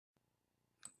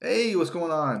Hey, what's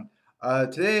going on?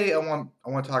 Today I want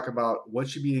to talk about what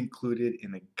should be included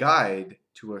in a guide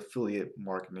to affiliate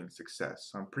marketing success.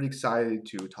 So I'm pretty excited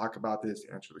to talk about this,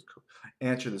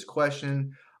 answer this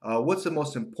question. What's the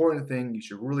most important thing you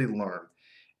should really learn?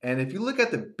 And if you look at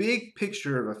the big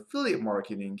picture of affiliate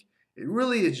marketing, it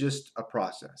really is just a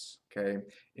process. Okay,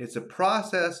 it's a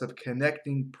process of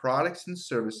connecting products and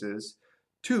services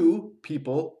to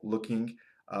people looking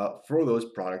for those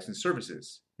products and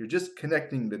services. You're just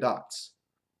connecting the dots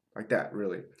like that,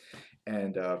 really.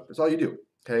 And that's all you do.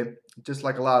 Okay. Just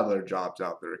like a lot of other jobs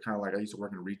out there. Kind of like I used to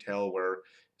work in retail where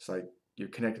it's like you're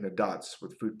connecting the dots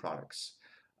with food products.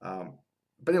 Um,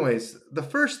 but, anyways, the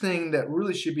first thing that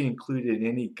really should be included in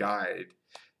any guide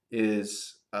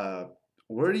is how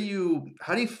do you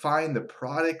find the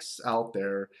products out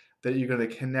there that you're going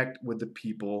to connect with the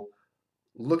people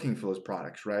looking for those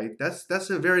products, right?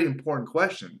 That's a very important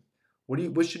question.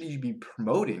 What should you be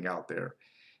promoting out there?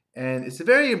 And it's a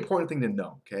very important thing to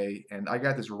know, okay? And I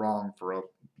got this wrong for a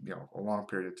long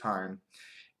period of time.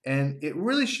 And it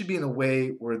really should be in a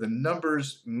way where the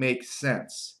numbers make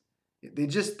sense. They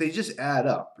just add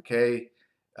up, okay?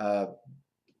 Uh,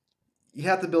 you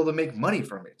have to be able to make money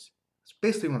from it. That's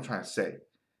basically what I'm trying to say.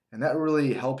 And that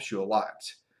really helps you a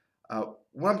lot.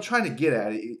 What I'm trying to get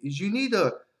at is you need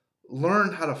to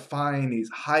learn how to find these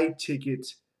high ticket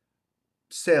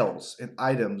sales and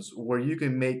items where you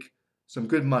can make some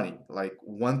good money, like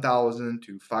 $1,000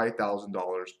 to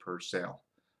 $5,000 per sale.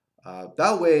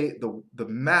 That way, the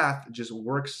math just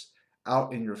works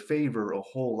out in your favor a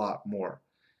whole lot more.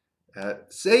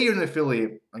 Say you're an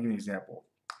affiliate, I'll give you an example,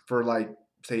 for like,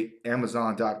 say,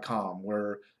 Amazon.com,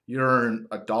 where you earn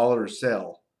 $1 a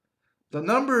sale. The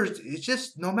numbers, it's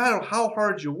just no matter how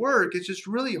hard you work, it's just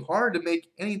really hard to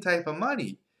make any type of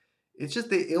money. It's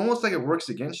just, it almost like it works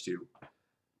against you.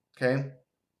 Okay.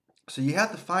 So you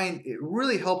have to find, it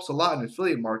really helps a lot in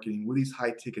affiliate marketing with these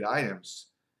high ticket items.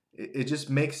 It just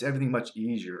makes everything much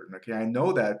easier. Okay, I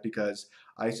know that because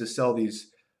I used to sell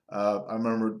these. I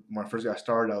remember when I first got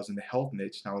started, I was in the health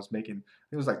niche and I was making, I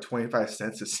think it was like 25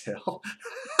 cents a sale.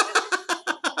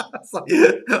 It's like,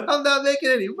 I'm not making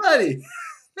any money.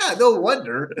 Yeah, no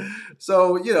wonder.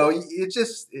 So,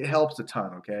 it helps a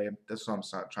ton. Okay, that's what I'm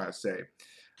trying to say.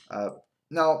 Uh,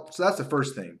 Now, so that's the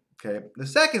first thing. Okay. The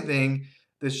second thing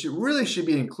that should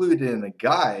be included in the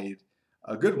guide,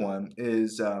 a good one,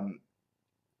 is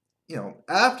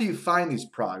after you find these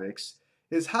products,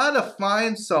 is how to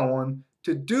find someone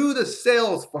to do the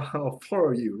sales funnel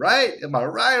for you. Right? Am I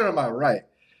right or am I right?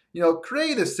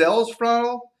 Creating a sales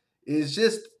funnel is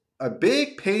just a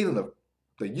big pain in the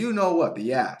you know what,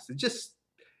 the ass.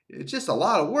 It's just a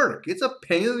lot of work. It's a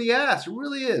pain in the ass. It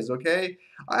really is. Okay.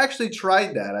 I actually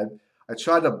tried that. I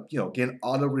tried to get an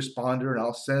autoresponder and I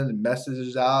was sending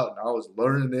messages out and I was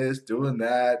learning this, doing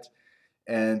that,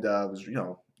 and it was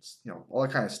all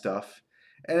that kind of stuff.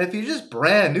 And if you're just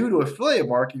brand new to affiliate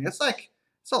marketing, it's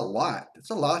a lot. It's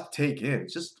a lot to take in.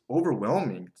 It's just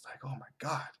overwhelming. It's like, oh my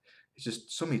god, it's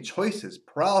just so many choices,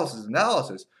 paralysis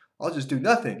analysis. I'll just do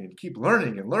nothing and keep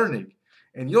learning and learning,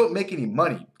 and you don't make any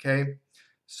money. Okay,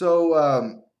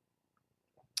 so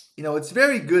it's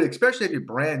very good, especially if you're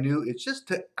brand new. It's just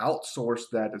to outsource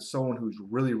that to someone who's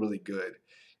really, really good.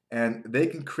 And they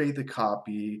can create the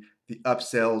copy, the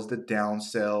upsells, the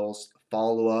downsells,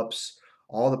 follow ups,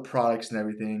 all the products and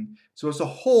everything. So it's a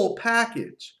whole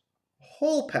package.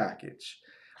 Whole package.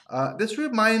 This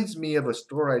reminds me of a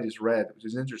story I just read, which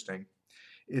is interesting.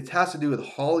 It has to do with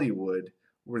Hollywood,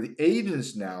 where the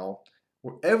agents now,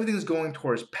 where everything's going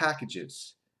towards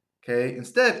packages. Okay,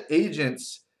 instead of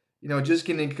agents, just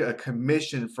getting a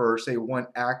commission for, say, one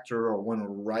actor or one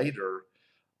writer,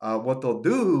 what they'll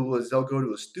do is they'll go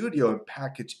to a studio and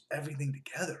package everything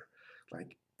together,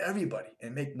 like everybody,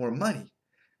 and make more money.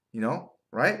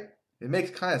 Right? It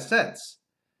makes kind of sense.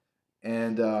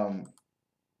 And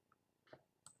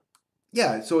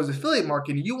yeah, so as affiliate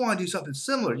marketing, you want to do something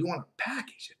similar. You want to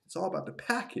package it. It's all about the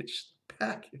package.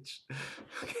 Package.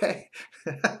 Okay.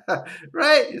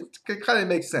 Right? It kind of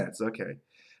makes sense. Okay.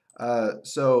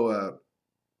 So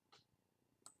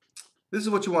this is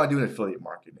what you want to do in affiliate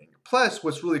marketing. Plus,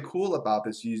 what's really cool about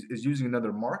this is using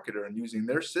another marketer and using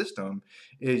their system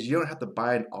is you don't have to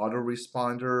buy an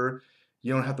autoresponder.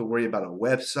 You don't have to worry about a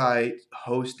website,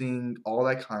 hosting, all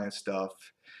that kind of stuff.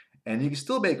 And you can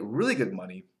still make really good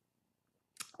money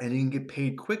and you can get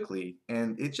paid quickly.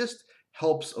 And it just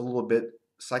helps a little bit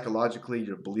psychologically,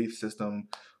 your belief system.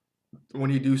 When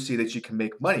you do see that you can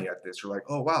make money at this, you're like,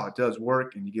 oh, wow, it does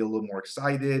work. And you get a little more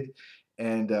excited.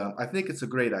 And I think it's a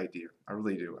great idea. I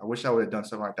really do. I wish I would have done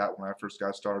something like that when I first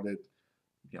got started,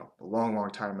 a long, long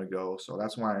time ago. So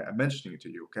that's why I'm mentioning it to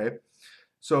you, okay?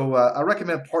 So I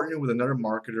recommend partnering with another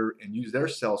marketer and use their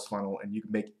sales funnel, and you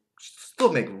can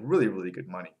still make really, really good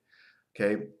money.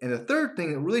 Okay. And the third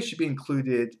thing that really should be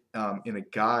included in a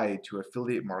guide to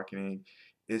affiliate marketing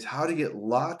is how to get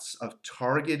lots of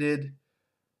targeted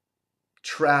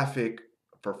traffic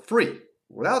for free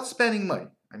without spending money.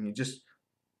 I mean, just,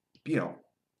 you know,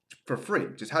 for free.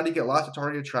 Just how to get lots of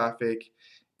targeted traffic,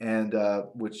 and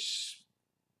which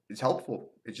is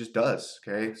helpful. It just does.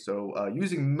 Okay. So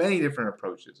using many different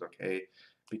approaches. Okay.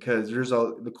 Because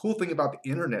the cool thing about the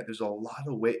internet, there's a lot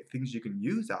of things you can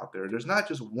use out there. There's not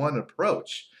just one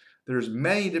approach. There's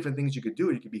many different things you could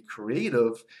do. You could be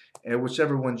creative, and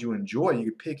whichever ones you enjoy,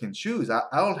 you could pick and choose. I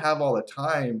don't have all the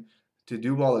time to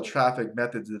do all the traffic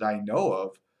methods that I know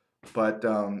of, but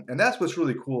and that's what's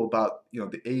really cool about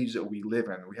the age that we live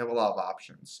in. We have a lot of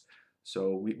options,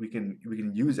 so we can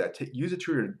use that. Use it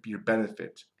to your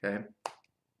benefit. Okay.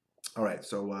 All right.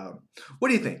 So what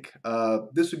do you think?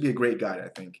 This would be a great guide, I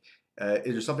think.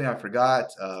 Is there something I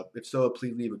forgot? If so,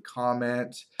 please leave a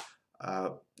comment.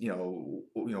 What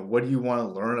do you want to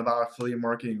learn about affiliate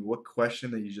marketing? What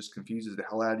question that you just confuses the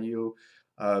hell out of you?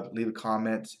 Leave a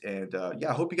comment. And yeah,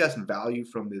 I hope you got some value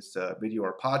from this video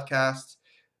or podcast.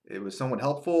 It was somewhat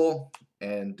helpful.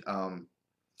 And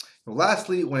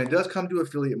lastly, when it does come to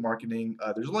affiliate marketing,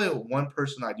 there's only one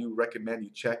person I do recommend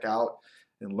you check out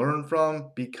and learn from,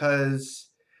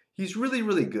 because he's really,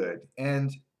 really good.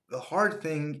 And the hard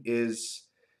thing is,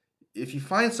 if you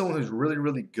find someone who's really,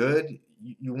 really good,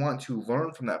 you want to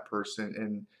learn from that person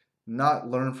and not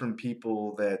learn from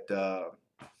people that,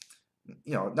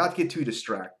 not get too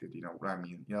distracted. You know what I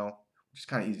mean? Which is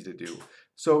kind of easy to do.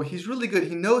 So he's really good.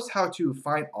 He knows how to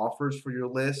find offers for your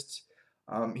list.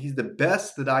 He's the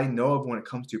best that I know of when it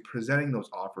comes to presenting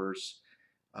those offers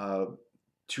uh,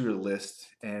 to your list.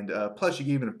 And plus, you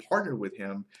can even partner with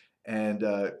him. And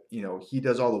he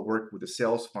does all the work with the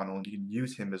sales funnel, and you can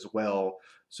use him as well.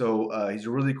 So he's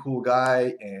a really cool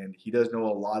guy, and he does know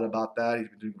a lot about that. He's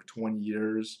been doing it for 20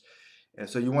 years. And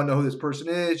so you want to know who this person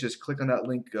is, just click on that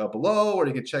link below, or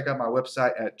you can check out my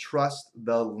website at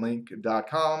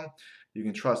trustthelink.com. You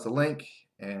can trust the link.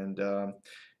 And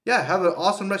yeah, have an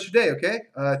awesome rest of your day, okay?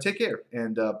 Take care,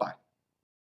 and bye.